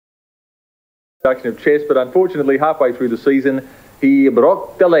production of chess, but unfortunately halfway through the season he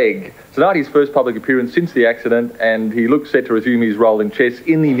broke the leg. Tonight his first public appearance since the accident, and he looks set to resume his role in chess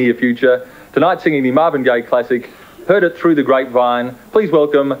in the near future. Tonight singing the Marvin Gaye classic, Heard It Through the Grapevine. Please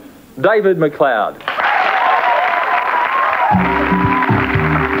welcome David McLeod.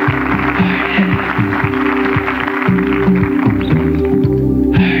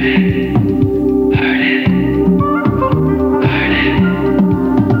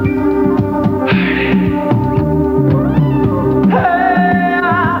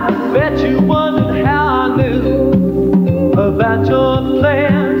 About your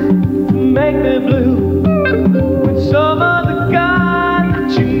plans to make me blue with some other guy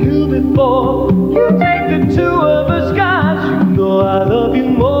that you knew before. You take the two of us guys, you know I love you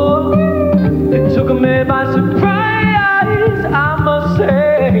more. It took me by surprise, I must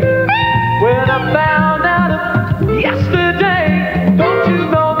say, when I found out yesterday. Don't you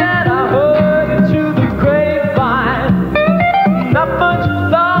know that I heard it through the grapevine? Not much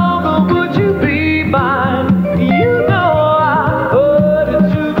longer would you be mine. You know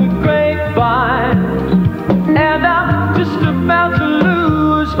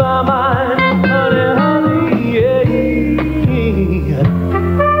my mind, honey, honey, yeah.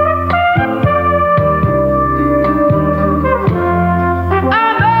 I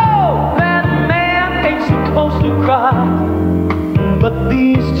know that man ain't supposed to cry, but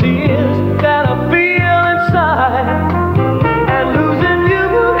these tears that I feel inside, and losing you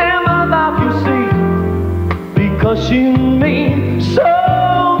in my life, you see, because you mean so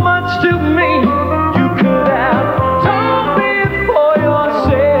much to me. You could have told me for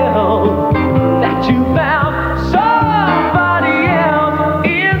yourself that you found somebody else.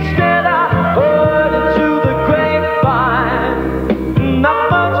 Instead I heard it through the grapevine. Not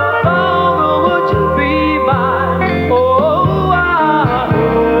much longer would you be mine. Oh, I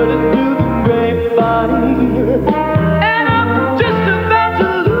heard it through the grapevine, and I'm just about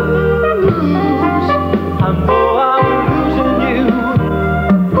to lose. I know I'm losing you.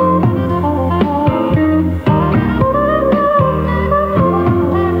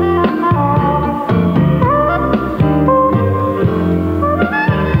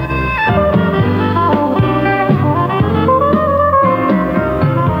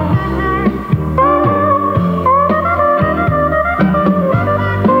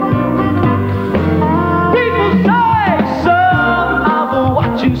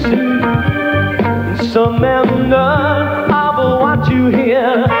 Some and none of what you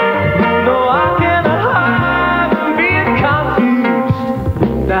hear. No, I cannot hide being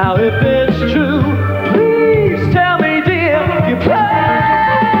confused. Now if it's true, please tell me, dear, you play.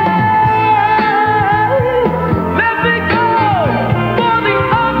 Let me go for the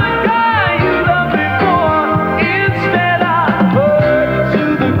other guy you loved before. Instead I heard to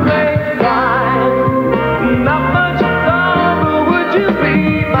the grapevine. Not much longer would you be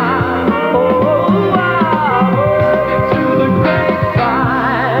mine.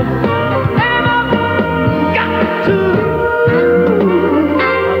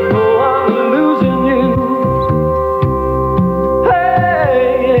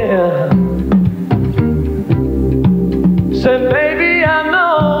 Said, baby, I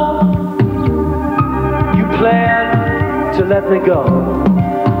know you plan to let me go.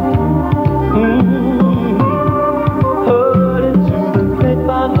 Heard it through the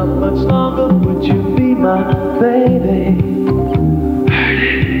grapevine, not much longer would you be my baby.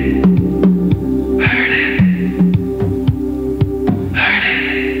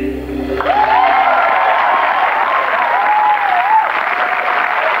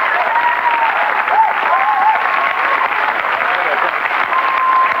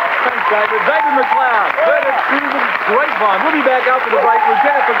 David McLeod, heard it through the grapevine. We'll be back after the break with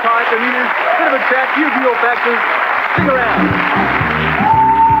Jennifer Kite and a bit of a chat, few of your factors. Stick around.